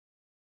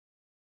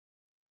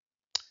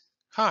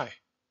Hi,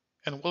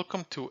 and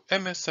welcome to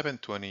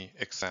MS-720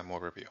 exam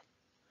overview.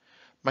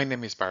 My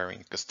name is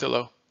Byron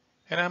Castillo,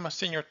 and I'm a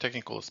Senior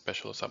Technical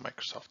Specialist at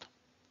Microsoft.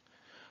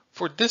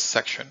 For this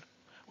section,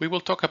 we will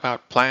talk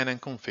about planned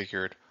and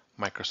configured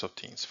Microsoft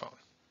Teams phone.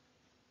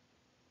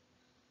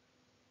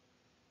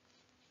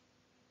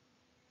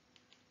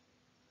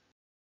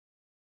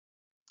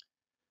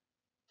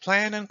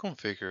 Planned and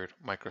configured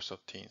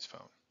Microsoft Teams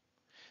phone.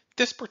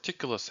 This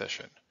particular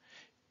session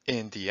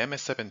in the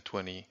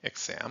MS-720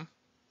 exam,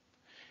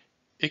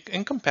 it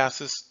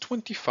encompasses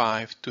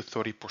 25 to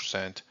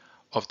 30%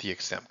 of the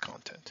exam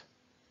content.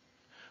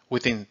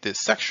 Within this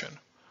section,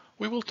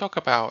 we will talk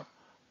about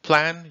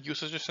plan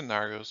usage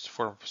scenarios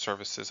for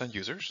services and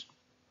users,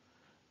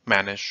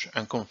 manage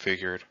and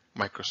configure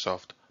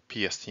Microsoft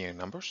PSTN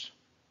numbers,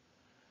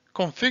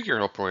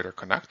 configure Operator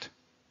Connect,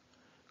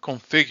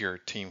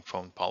 configure team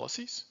phone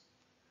policies,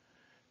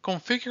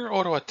 configure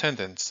auto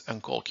attendance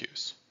and call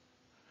queues,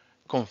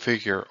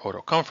 configure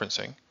auto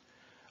conferencing,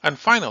 and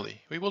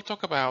finally, we will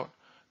talk about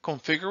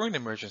configuring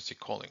emergency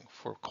calling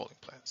for calling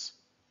plans.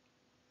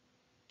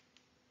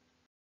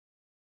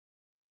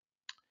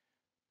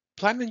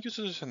 Plan and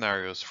usage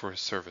scenarios for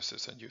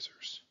services and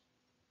users.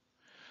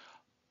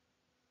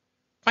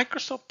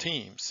 Microsoft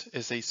Teams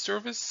is a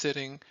service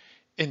sitting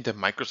in the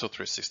Microsoft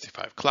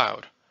 365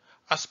 cloud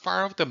as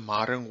part of the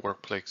modern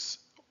workplace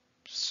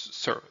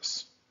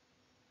service.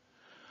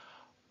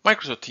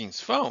 Microsoft Teams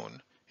Phone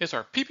is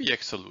our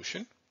PBX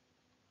solution,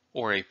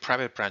 or a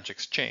private branch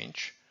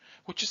exchange,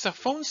 which is a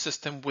phone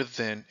system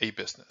within a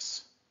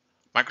business.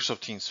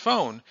 Microsoft Teams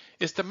Phone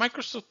is the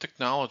Microsoft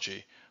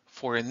technology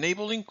for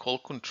enabling call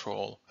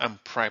control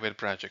and private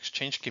branch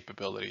exchange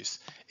capabilities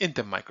in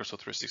the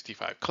Microsoft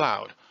 365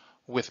 cloud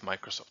with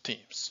Microsoft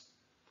Teams.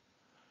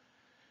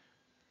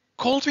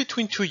 Calls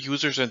between two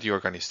users and the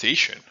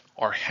organization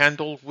are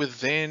handled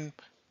within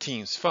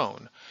Teams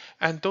Phone,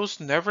 and those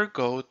never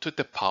go to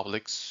the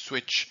public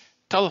switch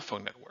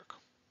telephone network.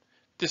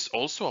 This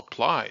also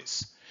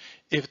applies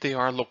if they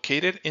are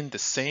located in the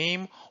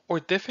same or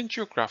different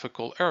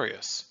geographical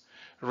areas,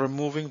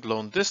 removing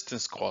long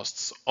distance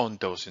costs on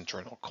those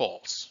internal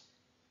calls.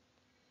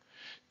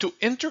 To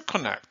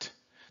interconnect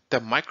the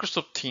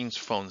Microsoft Teams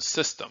Phone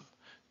system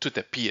to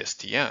the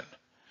PSTN,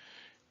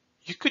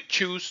 you could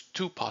choose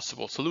two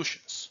possible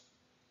solutions.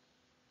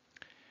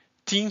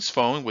 Teams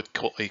Phone with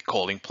a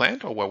calling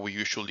plan, or what we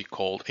usually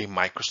call a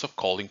Microsoft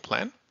calling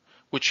plan,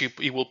 which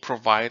it will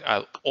provide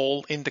an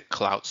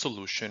all-in-the-cloud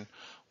solution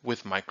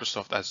with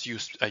Microsoft as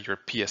your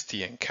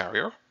PSTN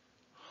carrier,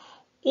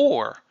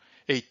 or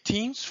a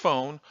Teams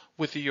Phone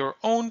with your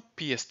own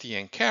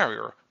PSTN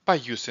carrier by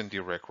using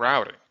direct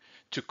routing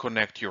to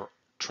connect your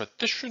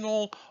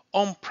traditional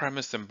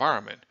on-premise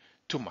environment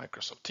to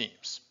Microsoft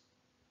Teams.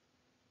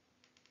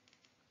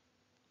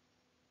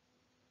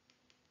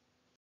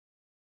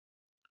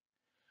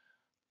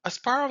 As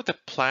part of the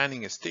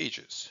planning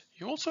stages,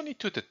 you also need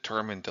to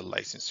determine the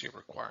licensing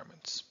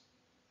requirements.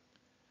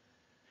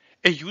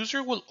 A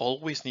user will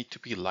always need to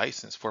be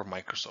licensed for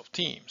Microsoft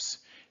Teams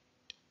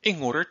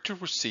in order to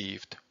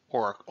receive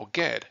or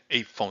get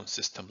a phone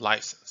system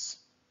license.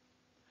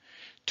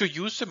 To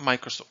use the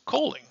Microsoft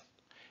calling,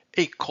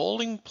 a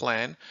calling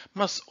plan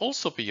must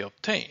also be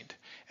obtained,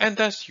 and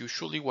that's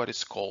usually what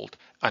is called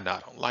an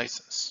add-on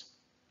license.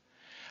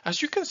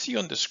 As you can see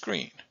on the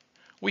screen,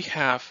 we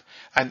have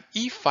an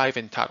E5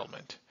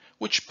 entitlement,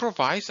 which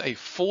provides a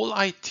full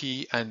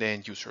IT and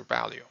end user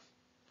value.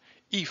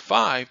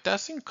 E5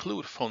 does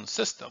include phone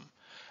system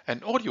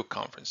and audio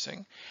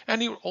conferencing,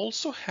 and it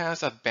also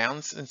has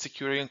advanced in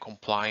security and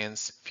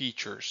compliance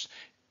features,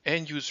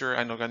 end user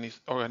and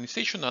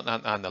organizational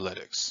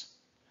analytics.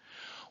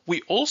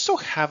 We also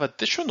have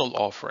additional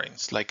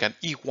offerings like an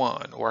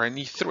E1 or an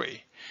E3,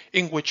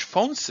 in which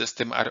phone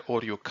system and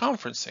audio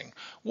conferencing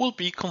will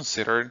be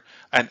considered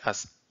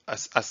as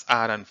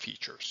add-on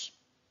features.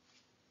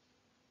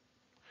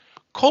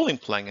 Calling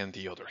plan, on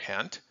the other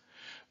hand,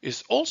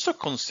 is also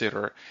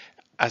considered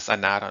as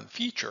an add-on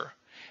feature,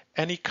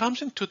 and it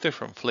comes in two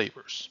different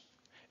flavors: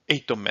 a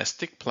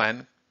domestic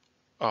plan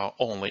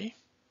only,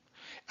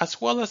 as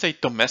well as a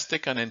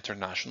domestic and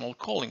international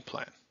calling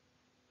plan.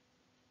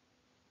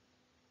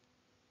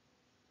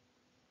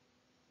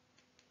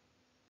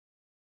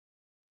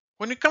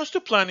 When it comes to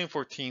planning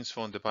for Teams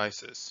phone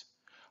devices,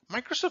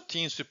 Microsoft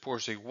Teams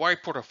supports a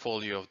wide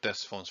portfolio of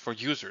desk phones for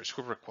users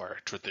who require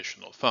a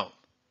traditional phone.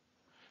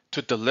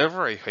 To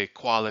deliver a high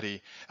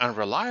quality and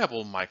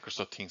reliable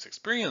Microsoft Teams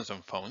experience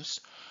on phones,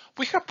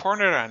 we have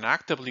partnered and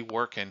actively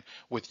working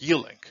with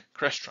Yealink,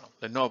 Crestron,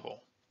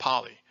 Lenovo,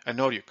 Poly, and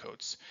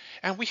AudioCodes,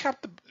 and we have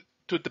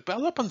to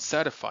develop and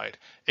certify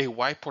a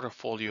wide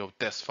portfolio of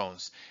desk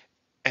phones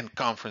and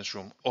conference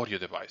room audio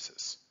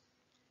devices.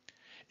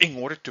 In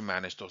order to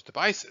manage those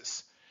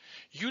devices,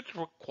 you'd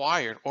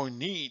require or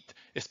need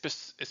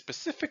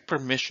specific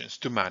permissions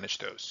to manage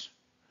those.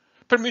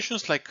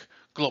 Permissions like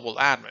global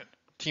admin,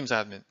 Teams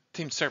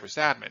service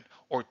admin,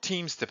 or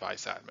Teams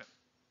device admin.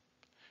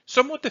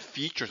 Some of the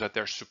features that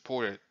are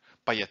supported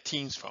by a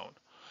Teams phone,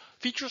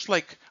 features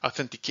like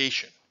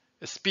authentication,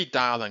 speed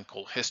dial and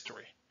call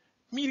history,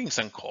 meetings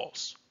and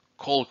calls,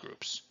 call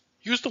groups,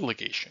 use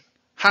delegation,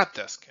 hot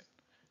desking,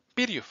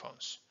 video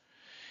phones,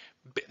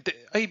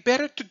 a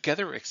better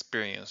together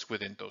experience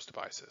within those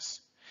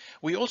devices.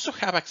 We also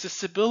have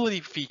accessibility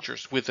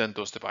features within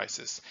those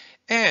devices,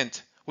 and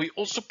we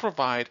also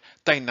provide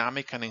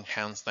dynamic and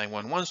enhanced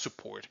 911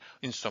 support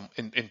in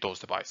those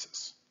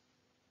devices.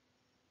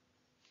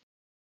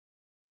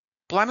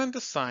 Plan and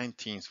design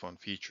Teams Phone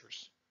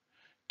features.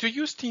 To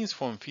use Teams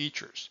Phone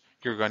features,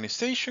 your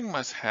organization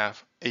must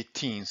have a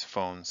Teams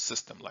Phone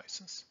system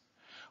license.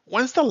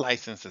 Once the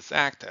license is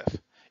active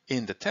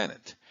in the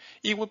tenant,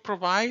 it will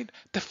provide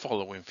the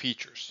following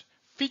features.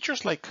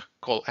 Features like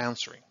call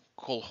answering,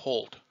 call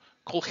hold,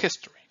 call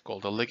history, call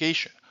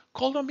delegation,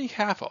 call on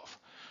behalf of,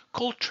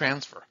 call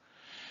transfer,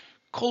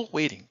 call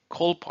waiting,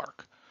 call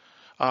park,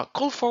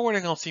 call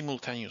forwarding and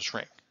simultaneous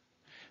ring.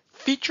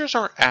 Features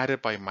are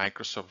added by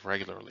Microsoft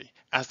regularly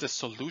as the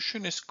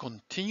solution is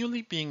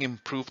continually being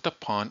improved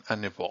upon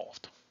and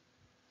evolved.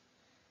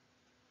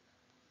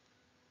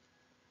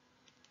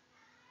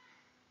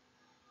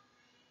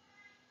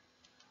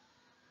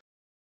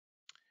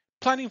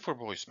 Planning for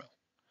voicemail.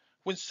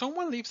 When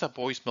someone leaves a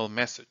voicemail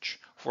message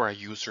for a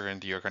user in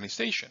the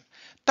organization,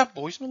 that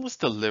voicemail is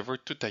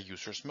delivered to the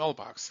user's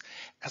mailbox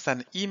as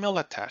an email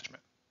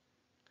attachment.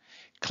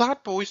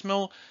 Cloud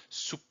Voicemail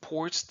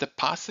supports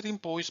depositing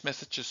voice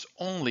messages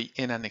only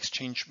in an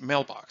Exchange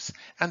mailbox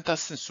and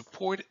doesn't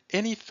support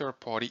any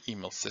third-party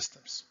email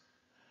systems.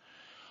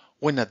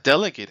 When a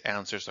delegate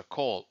answers a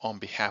call on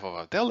behalf of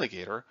a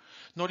delegator,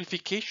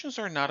 notifications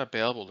are not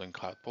available in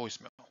Cloud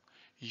Voicemail.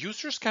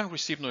 Users can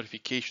receive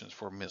notifications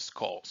for missed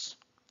calls.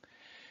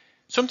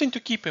 Something to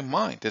keep in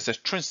mind is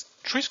that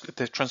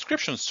the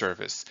transcription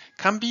service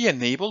can be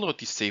enabled or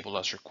disabled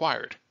as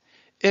required.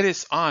 It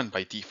is on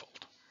by default.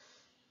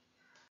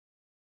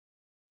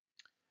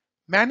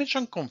 Manage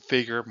and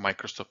configure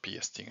Microsoft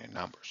PSTN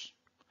numbers.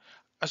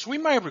 As we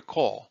might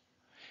recall,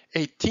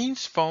 a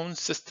Teams Phone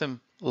system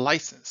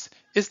license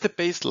is the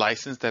base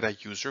license that a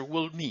user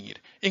will need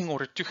in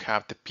order to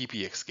have the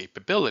PBX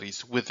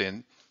capabilities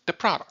within the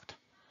product.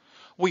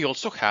 We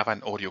also have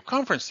an audio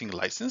conferencing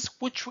license,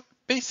 which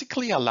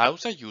basically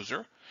allows a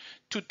user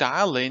to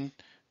dial in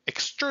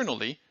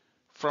externally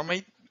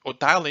or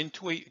dial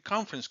into a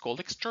conference call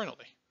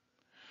externally.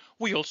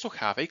 We also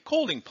have a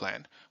calling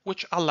plan,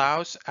 which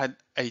allows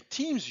a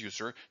Teams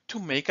user to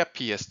make a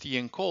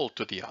PSTN call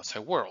to the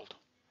outside world.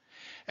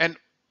 And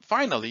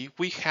finally,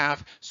 we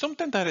have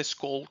something that is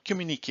called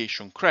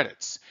communication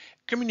credits.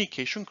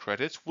 Communication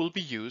credits will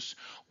be used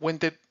when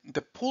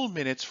the pool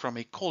minutes from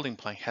a calling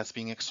plan has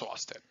been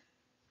exhausted.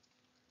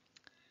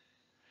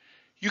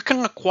 You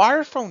can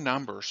acquire phone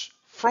numbers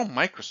from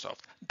Microsoft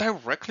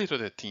directly to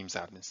the Teams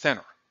Admin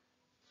Center.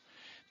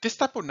 This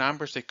type of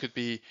numbers, they could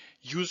be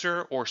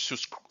user or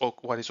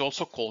what is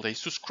also called a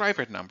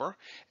subscriber number,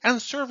 and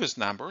service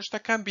numbers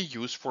that can be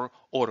used for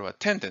auto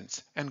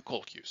attendance and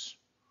call queues.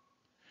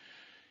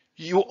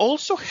 You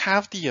also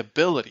have the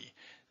ability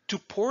to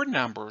port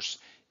numbers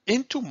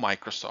into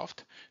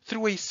Microsoft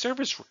through a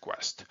service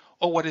request,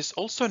 or what is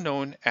also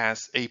known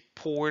as a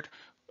port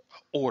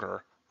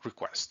order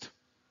request.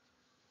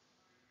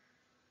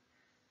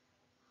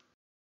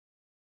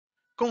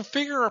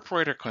 Configure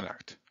Operator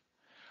Connect.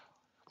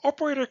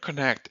 Operator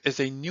Connect is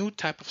a new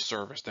type of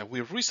service that we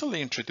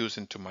recently introduced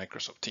into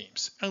Microsoft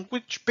Teams, and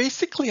which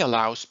basically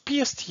allows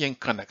PSTN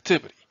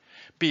connectivity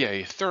via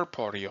a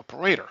third-party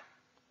operator.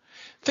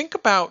 Think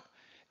about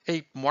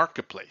a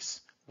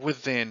marketplace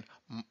within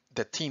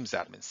the Teams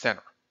Admin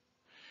Center.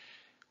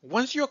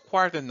 Once you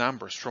acquire the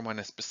numbers from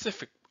a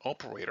specific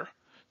operator,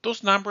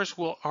 those numbers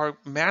are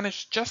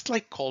managed just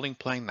like calling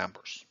plan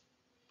numbers.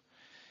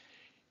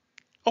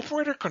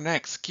 Operator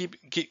Connects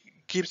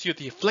gives you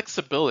the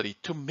flexibility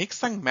to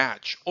mix and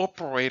match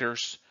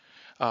operators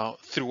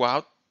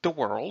throughout the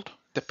world,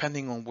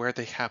 depending on where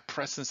they have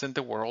presence in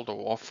the world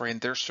or offering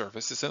their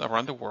services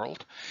around the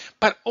world,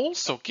 but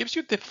also gives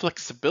you the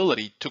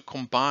flexibility to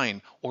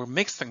combine or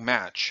mix and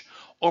match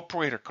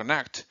Operator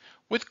Connect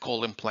with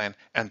calling plan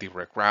and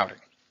direct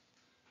routing.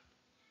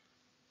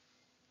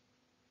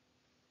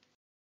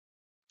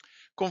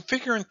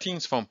 Configuring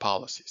Teams Phone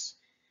policies.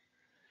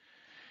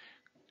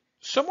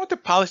 Some of the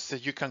policies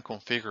that you can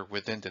configure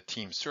within the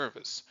Teams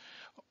service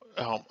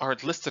are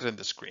listed in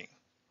the screen.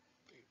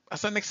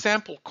 As an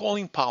example,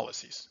 calling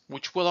policies,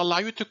 which will allow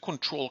you to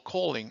control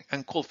calling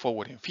and call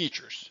forwarding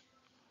features.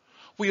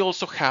 We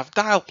also have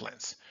dial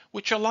plans,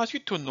 which allows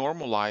you to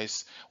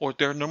normalize, or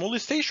their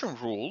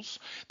normalization rules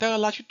that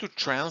allow you to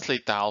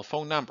translate dial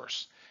phone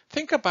numbers.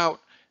 Think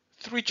about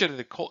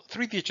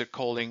three-digit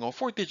calling or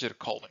four-digit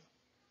calling.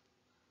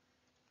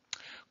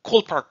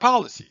 Call park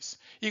policies.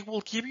 It will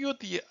give you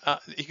the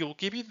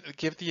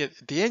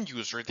end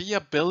user the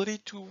ability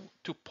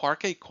to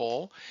park a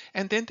call,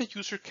 and then the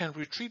user can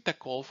retrieve the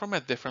call from a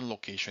different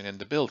location in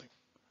the building.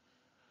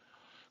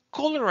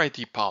 Caller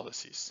ID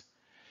policies.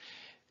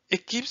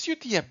 It gives you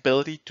the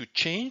ability to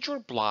change or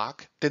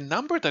block the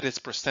number that is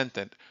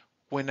presented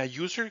when a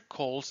user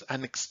calls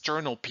an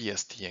external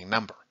PSTN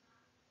number.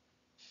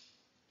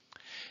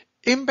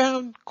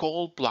 Inbound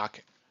call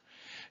blocking.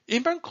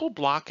 Inbound call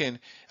blocking,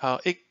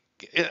 it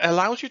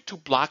allows you to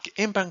block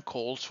inbound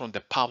calls from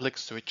the public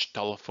switch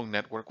telephone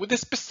network with a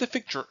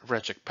specific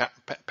reject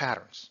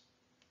patterns.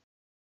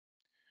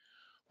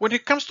 When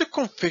it comes to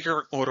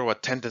configuring auto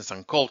attendance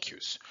and call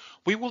queues,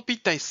 we will be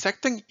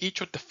dissecting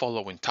each of the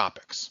following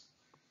topics.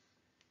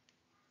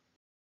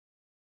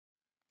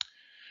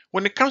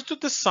 When it comes to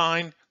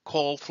design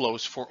call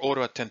flows for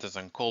auto attendants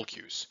and call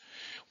queues,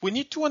 we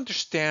need to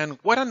understand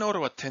what an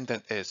auto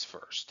attendant is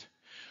first.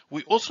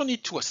 We also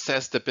need to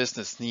assess the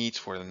business needs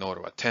for an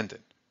auto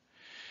attendant.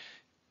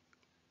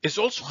 It's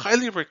also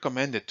highly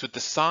recommended to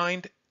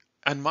design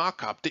and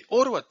mock up the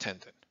auto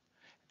attendant.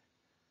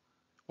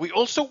 We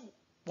also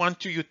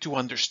want you to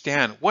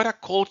understand what a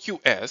call queue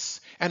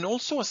is and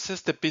also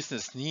assess the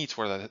business needs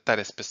for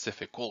that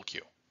specific call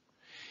queue.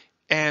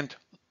 And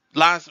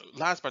last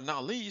but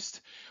not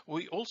least,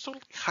 we also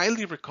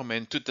highly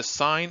recommend to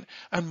design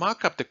and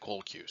mock up the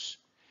call queues.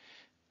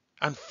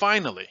 And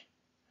finally,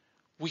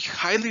 we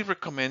highly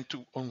recommend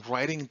on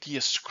writing the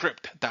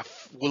script that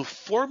will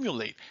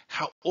formulate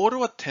how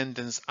auto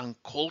attendants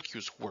and call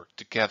queues work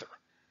together.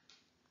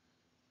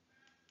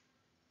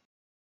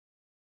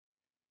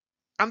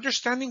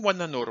 Understanding what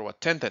an auto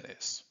attendant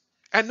is.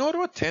 An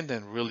auto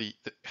attendant really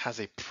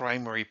has a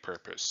primary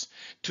purpose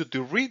to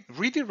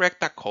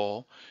redirect a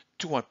call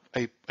to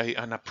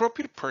an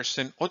appropriate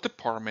person or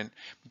department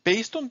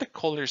based on the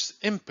caller's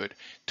input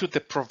to the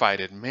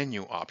provided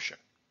menu option.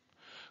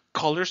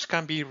 Callers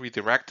can be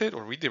redirected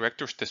or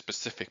redirected to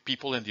specific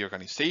people in the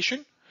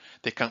organization.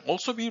 They can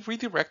also be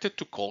redirected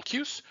to call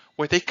queues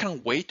where they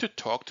can wait to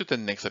talk to the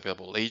next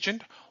available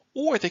agent,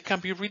 or they can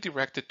be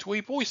redirected to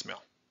a voicemail.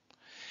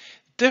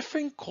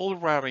 Different call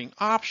routing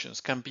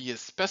options can be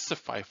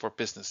specified for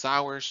business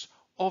hours,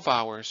 off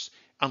hours,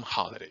 and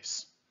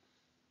holidays.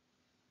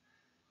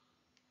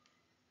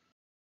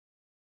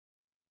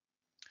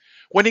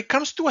 When it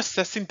comes to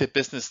assessing the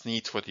business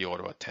needs for the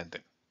auto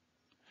attendant,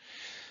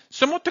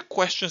 some of the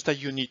questions that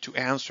you need to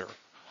answer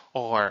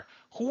are,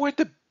 who are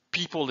the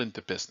people in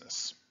the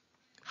business?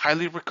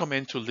 Highly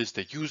recommend to list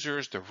the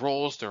users, their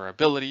roles, their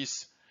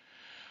abilities.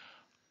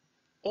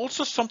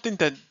 Also, something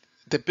that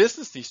the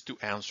business needs to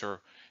answer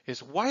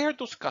is, why are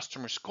those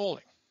customers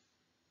calling?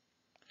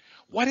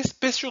 What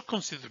special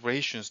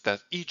considerations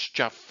does each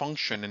job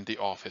function in the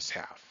office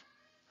have?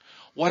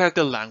 What are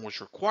the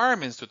language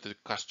requirements that the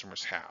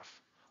customers have?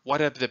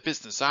 What are the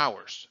business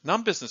hours,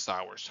 non-business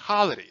hours,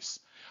 holidays?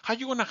 How are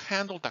you going to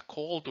handle the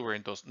call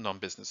during those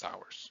non-business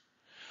hours?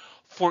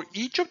 For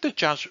each of the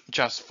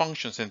just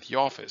functions in the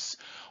office,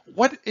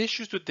 what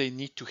issues do they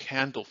need to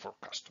handle for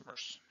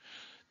customers?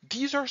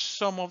 These are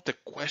some of the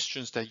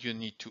questions that you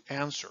need to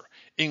answer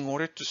in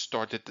order to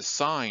start the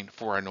design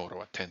for an auto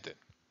attendant.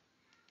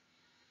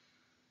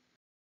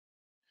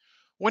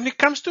 When it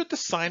comes to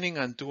designing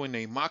and doing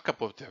a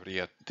mock-up of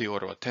the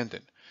auto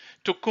attendant,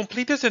 to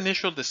complete this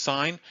initial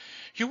design,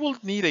 you will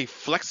need a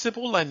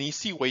flexible and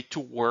easy way to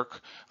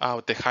work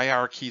out the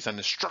hierarchies and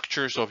the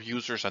structures of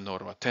users and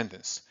auto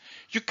attendants.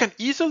 You can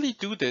easily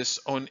do this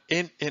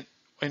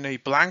in a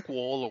blank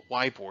wall or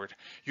whiteboard.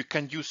 You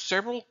can use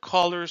several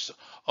colors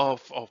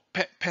of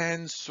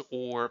pens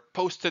or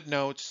post-it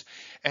notes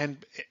and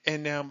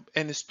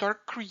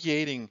start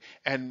creating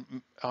and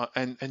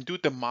do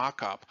the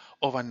mock-up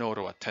of an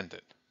auto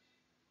attendant.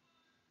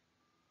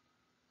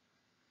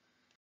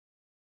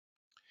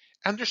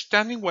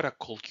 Understanding what a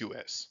call queue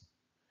is.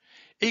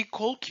 A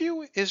call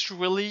queue is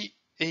really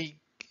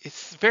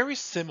it's very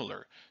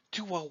similar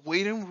to a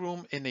waiting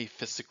room in a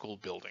physical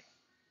building.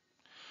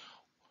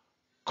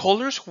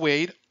 Callers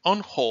wait on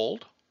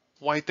hold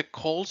while the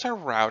calls are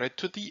routed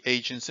to the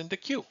agents in the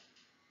queue.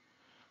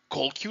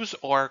 Call queues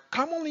are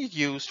commonly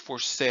used for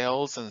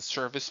sales and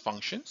service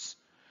functions.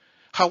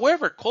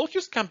 However, call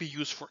queues can be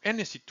used for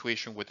any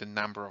situation where the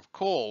number of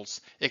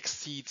calls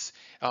exceeds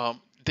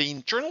the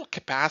internal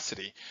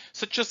capacity,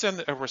 such as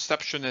a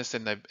receptionist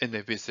in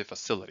a busy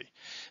facility.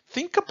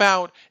 Think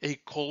about a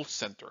call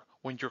center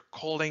when you're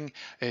calling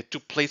to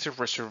place a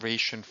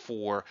reservation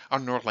for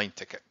an airline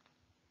ticket.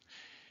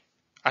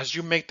 As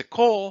you make the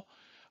call,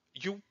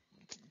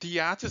 the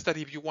odds is that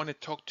if you want to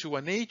talk to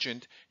an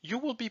agent, you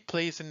will be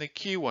placed in the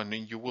queue and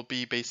you will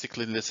be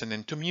basically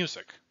listening to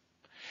music.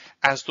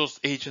 As those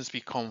agents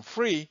become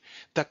free,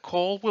 the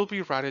call will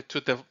be routed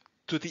to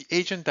the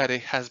agent that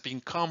it has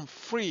become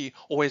free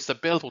or is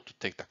available to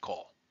take the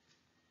call.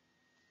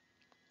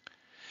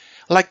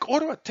 Like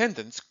auto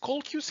attendants,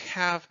 call queues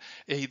have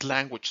a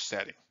language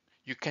setting.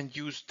 You can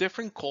use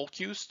different call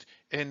queues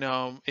in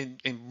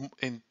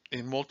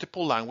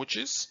multiple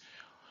languages.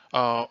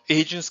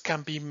 Agents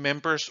can be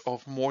members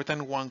of more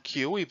than one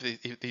queue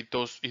if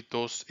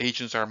those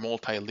agents are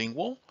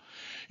multilingual.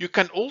 You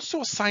can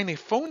also assign a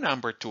phone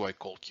number to a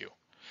call queue.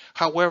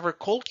 However,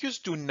 call queues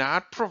do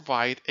not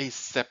provide a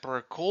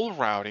separate call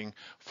routing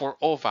for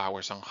off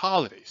hours and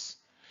holidays.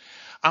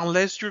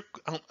 Unless you're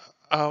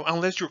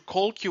unless your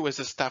call queue is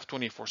staffed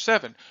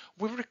 24/7,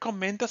 we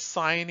recommend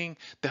assigning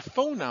the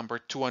phone number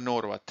to an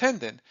auto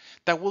attendant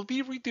that will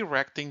be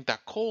redirecting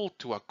that call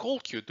to a call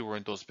queue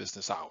during those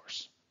business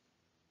hours.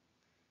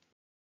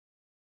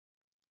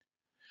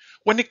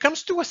 When it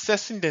comes to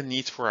assessing the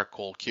needs for a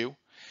call queue,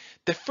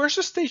 the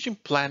first stage in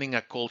planning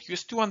a call queue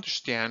is to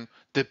understand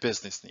the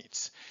business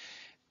needs.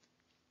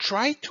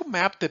 Try to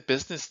map the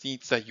business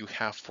needs that you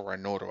have for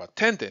an auto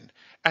attendant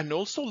and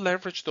also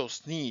leverage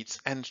those needs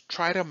and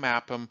try to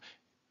map them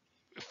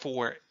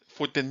for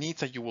the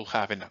needs that you will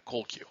have in a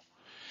call queue.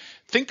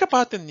 Think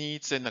about the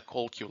needs in a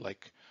call queue,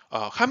 like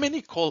how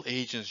many call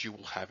agents you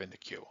will have in the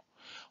queue.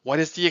 What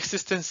is the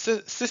existing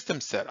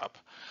system setup?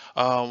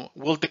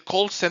 Will the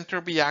call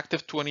center be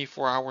active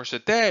 24 hours a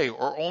day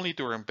or only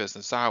during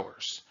business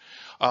hours?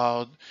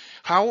 Uh,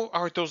 how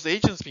are those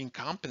agents being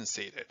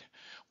compensated?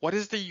 What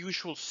is the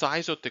usual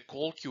size of the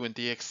call queue in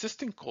the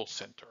existing call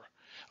center?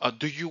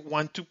 Do you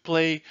want to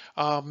play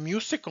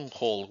music on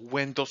hold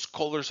when those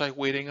callers are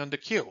waiting on the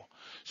queue?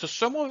 So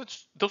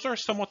those are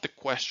some of the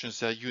questions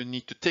that you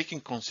need to take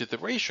in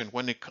consideration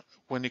when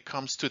it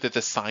comes to the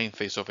design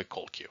phase of a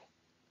call queue.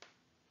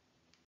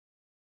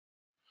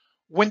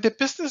 When the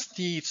business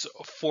needs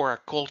for a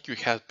call queue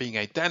have been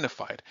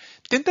identified,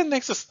 then the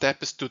next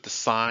step is to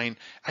design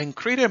and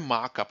create a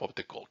mock-up of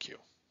the call queue.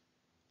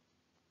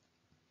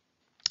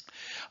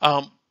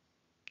 Um,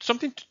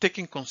 Something to take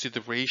in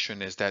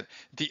consideration is that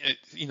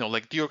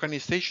the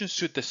organization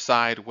should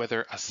decide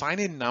whether assign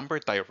a number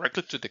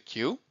directly to the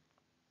queue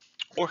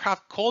or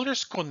have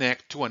callers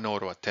connect to an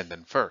auto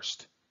attendant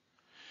first.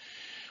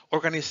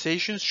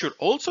 Organizations should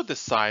also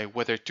decide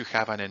whether to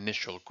have an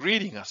initial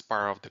greeting as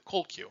part of the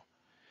call queue.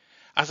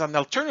 As an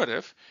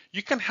alternative,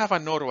 you can have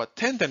an auto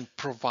attendant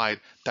provide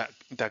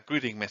that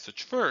greeting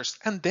message first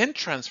and then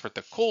transfer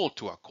the call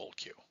to a call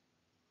queue.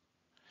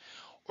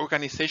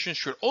 Organizations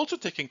should also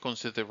take in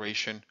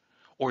consideration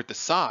or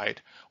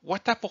decide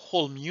what type of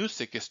hold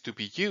music is to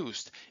be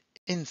used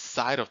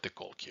inside of the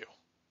call queue.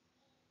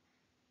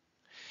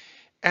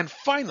 And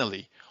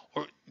finally,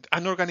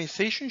 an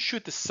organization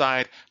should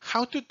decide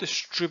how to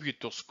distribute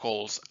those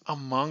calls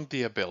among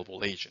the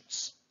available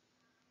agents.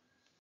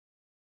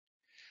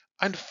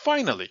 And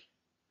finally,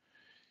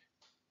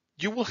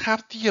 you will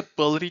have the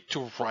ability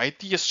to write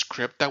the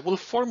script that will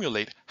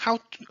formulate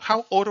how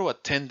auto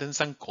attendants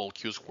and call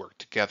queues work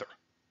together.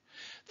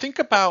 Think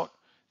about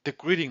the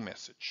greeting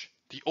message,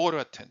 the auto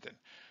attendant,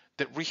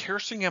 the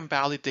rehearsing and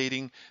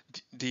validating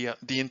the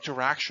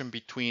interaction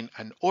between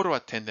an auto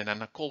attendant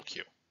and a call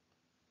queue.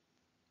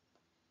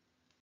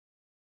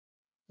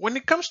 When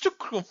it comes to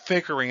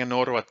configuring an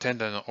auto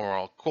attendant or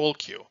a call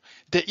queue,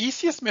 the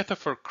easiest method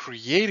for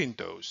creating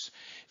those,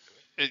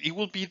 it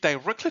will be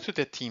directly to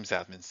the Teams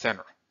Admin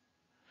Center.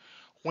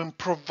 When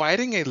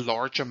providing a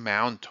large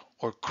amount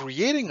or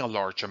creating a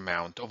large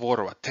amount of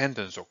auto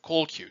attendants or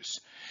call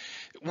queues,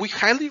 we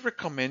highly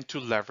recommend to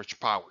leverage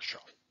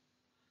PowerShell.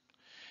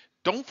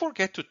 Don't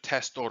forget to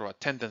test auto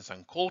attendants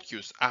and call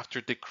queues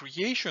after the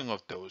creation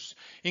of those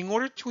in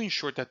order to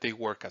ensure that they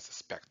work as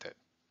expected.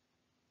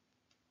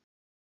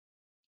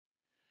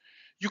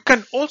 You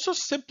can also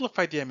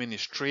simplify the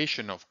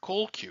administration of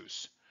call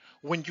queues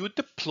when you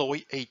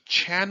deploy a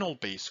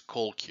channel-based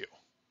call queue.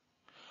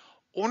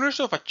 Owners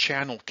of a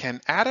channel can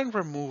add and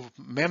remove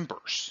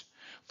members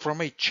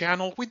from a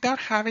channel without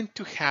having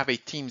to have a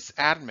Teams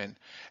admin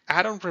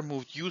add and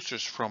remove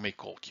users from a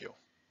call queue.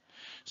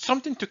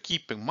 Something to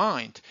keep in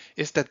mind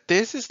is that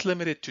this is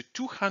limited to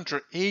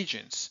 200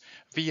 agents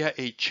via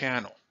a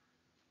channel.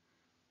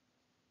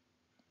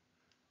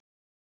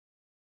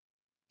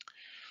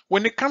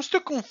 When it comes to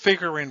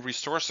configuring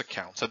resource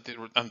accounts,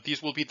 and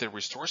these will be the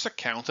resource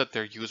accounts that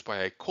they're used by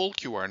a call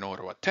queue or an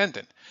auto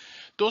attendant,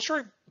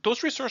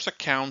 those resource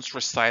accounts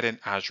reside in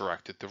Azure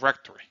Active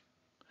Directory.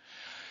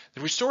 The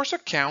resource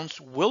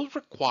accounts will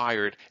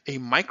require a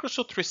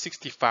Microsoft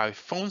 365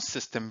 phone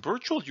system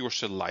virtual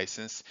user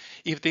license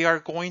if they are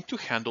going to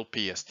handle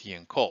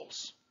PSTN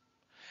calls.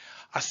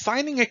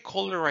 Assigning a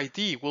caller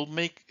ID will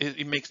make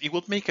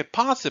it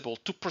possible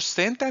to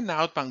present an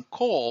outbound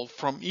call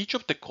from each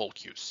of the call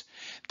queues.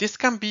 This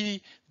can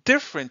be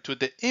different to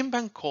the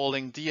inbound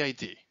calling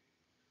DID.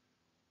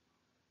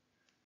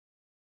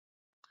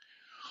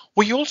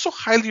 We also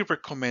highly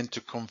recommend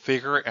to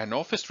configure an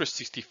Office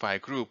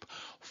 365 group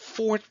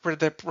for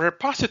the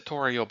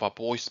repository of a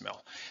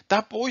voicemail.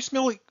 That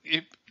voicemail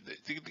it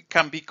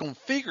can be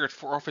configured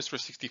for Office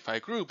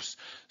 365 groups,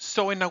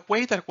 so in a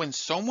way that when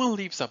someone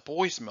leaves a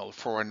voicemail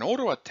for an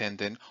auto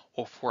attendant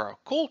or for a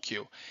call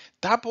queue,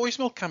 that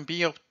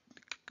voicemail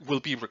will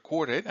be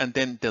recorded and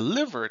then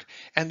delivered,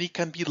 and it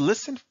can be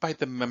listened by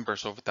the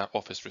members of that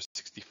Office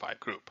 365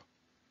 group.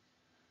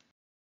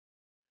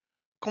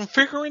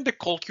 Configuring the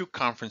call queue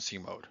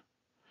conferencing mode.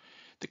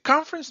 The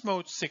conference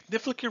mode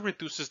significantly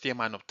reduces the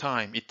amount of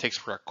time it takes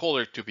for a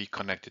caller to be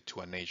connected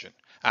to an agent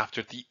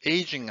after the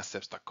agent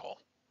accepts the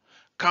call.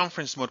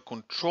 Conference mode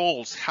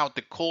controls how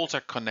the calls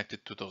are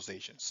connected to those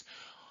agents.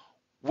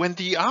 When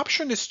the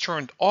option is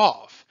turned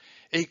off,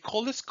 a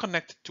call is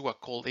connected to a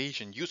call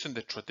agent using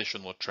the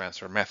traditional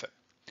transfer method.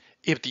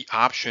 If the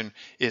option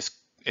is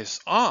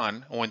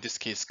on, or in this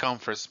case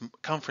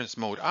conference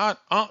mode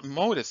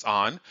is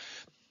on,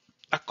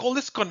 a call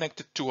is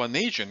connected to an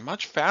agent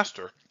much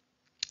faster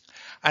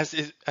as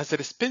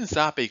it spins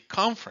up a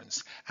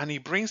conference and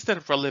it brings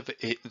the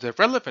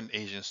relevant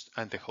agents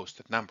and the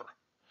hosted number.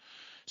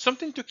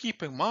 Something to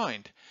keep in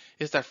mind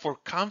is that for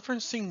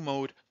conferencing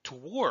mode to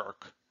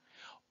work,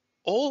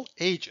 all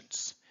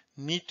agents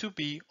need to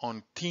be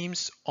on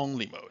Teams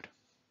only mode.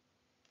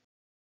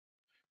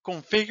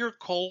 Configure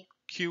call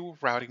queue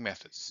routing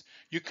methods.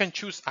 You can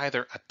choose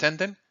either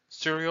attendant,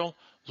 serial,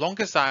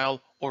 longest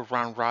aisle, or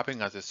round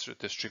robin as a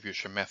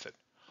distribution method.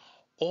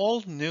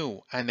 All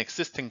new and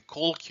existing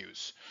call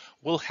queues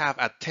will have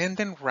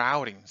attendant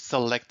routing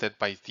selected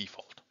by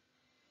default.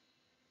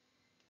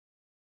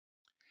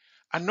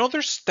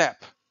 Another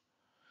step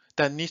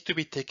that needs to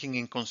be taken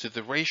in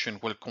consideration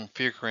when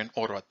configuring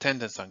auto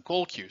attendance and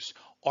call queues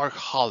are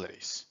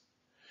holidays.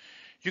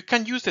 You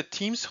can use the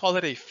Teams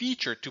holiday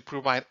feature to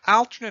provide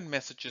alternate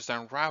messages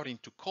and routing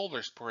to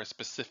callers for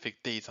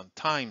specific days and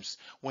times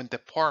when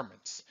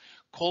departments,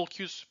 call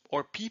queues,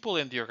 or people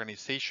in the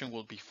organization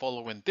will be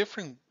following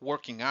different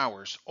working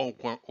hours or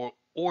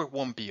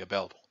won't be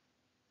available.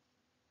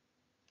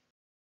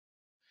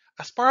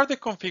 As part of the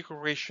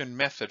configuration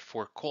method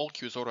for call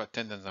queues, auto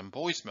attendance, and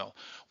voicemail,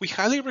 we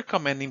highly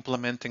recommend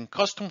implementing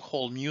custom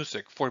hold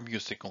music for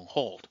music on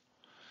hold.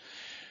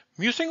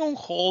 Music on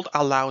hold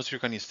allows the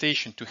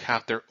organization to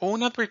have their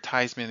own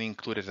advertisement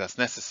included as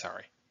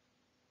necessary.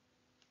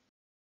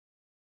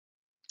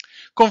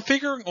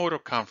 Configuring auto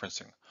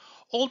conferencing.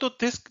 Although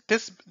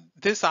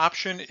this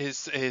option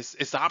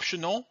is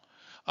optional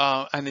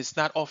and is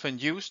not often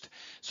used,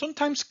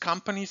 sometimes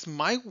companies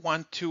might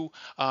want to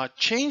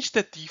change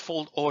the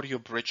default audio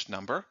bridge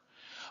number.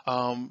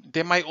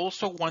 They might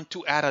also want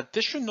to add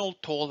additional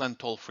toll and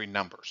toll-free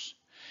numbers.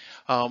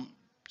 Um,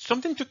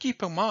 Something to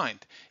keep in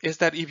mind is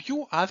that if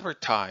you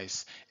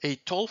advertise a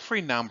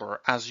toll-free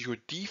number as your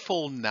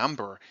default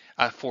number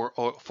for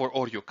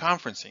audio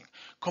conferencing,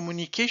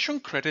 communication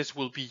credits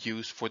will be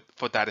used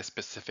for that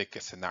specific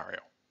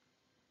scenario.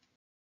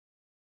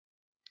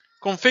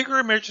 Configure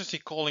emergency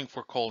calling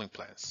for calling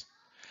plans.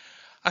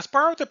 As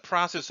part of the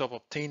process of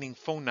obtaining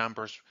phone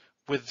numbers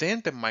within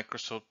the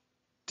Microsoft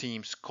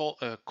Teams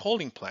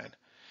calling plan,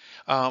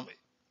 um,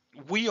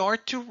 we are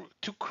to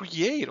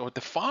create or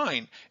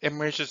define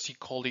emergency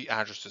calling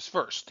addresses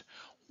first.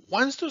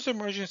 Once those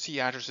emergency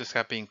addresses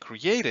have been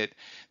created,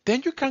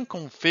 then you can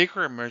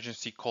configure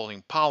emergency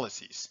calling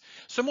policies.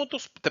 Some of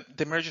those the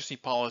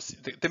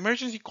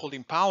emergency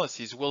calling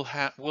policies will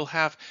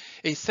have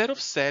a set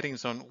of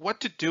settings on what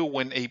to do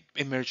when a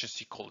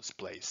emergency call is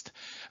placed.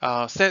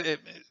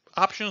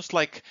 Options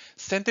like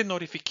send a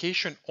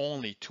notification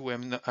only to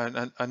an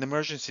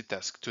emergency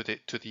desk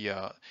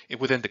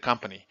within the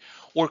company,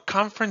 or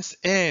conference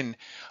in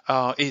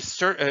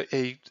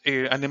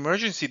an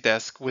emergency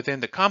desk within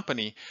the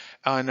company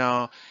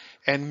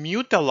and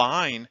mute the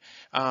line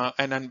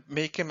and then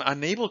make him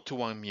unable to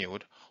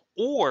unmute,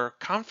 or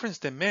conference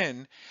them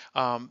in.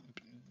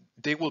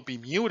 They will be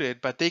muted,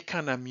 but they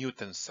can unmute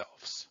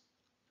themselves.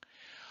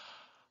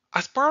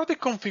 As part of the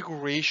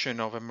configuration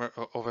of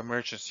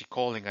emergency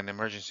calling and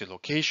emergency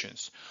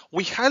locations,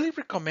 we highly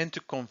recommend to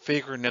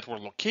configure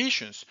network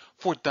locations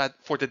for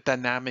the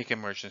dynamic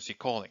emergency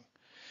calling.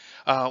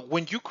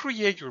 When you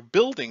create your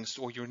buildings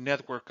or your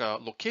network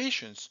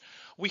locations,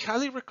 we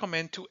highly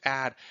recommend to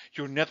add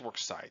your network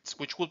sites,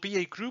 which will be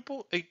a group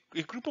of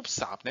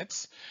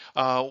subnets.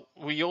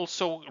 We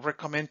also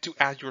recommend to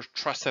add your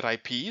trusted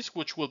IPs,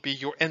 which will be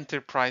your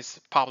enterprise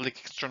public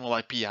external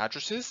IP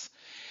addresses,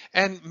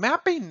 and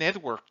map a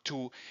network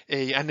to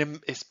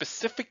a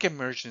specific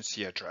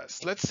emergency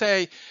address. Let's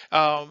say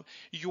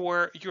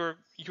your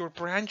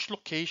branch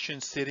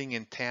location sitting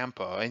in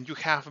Tampa, and you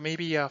have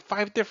maybe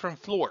 5 different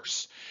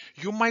floors.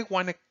 You might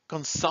want to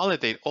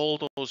consolidate all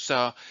those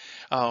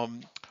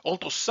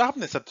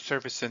subnets that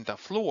service in that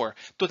floor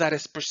to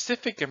that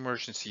specific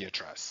emergency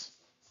address.